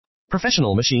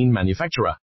Professional machine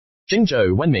manufacturer.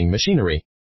 Jingzhou Wenming Machinery.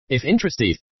 If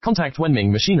interested, contact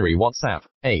Wenming Machinery WhatsApp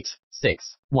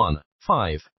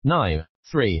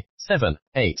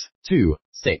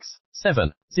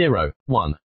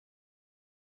 8615937826701.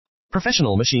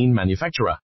 Professional machine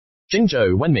manufacturer.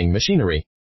 Jingzhou Wenming Machinery.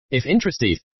 If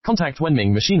interested, contact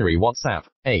Wenming Machinery WhatsApp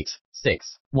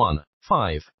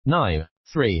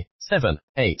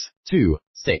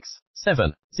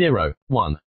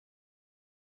 8615937826701.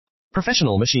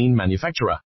 Professional machine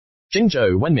manufacturer.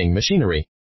 Jingzhou Wenming Machinery.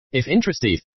 If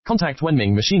interested, contact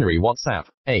Wenming Machinery WhatsApp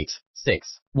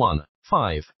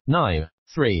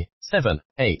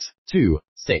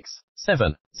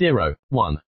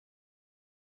 8615937826701.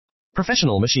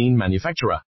 Professional machine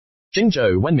manufacturer.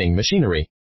 Jingzhou Wenming Machinery.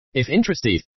 If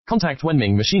interested, contact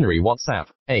Wenming Machinery WhatsApp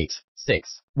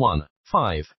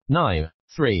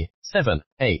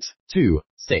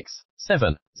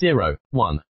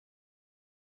 8615937826701.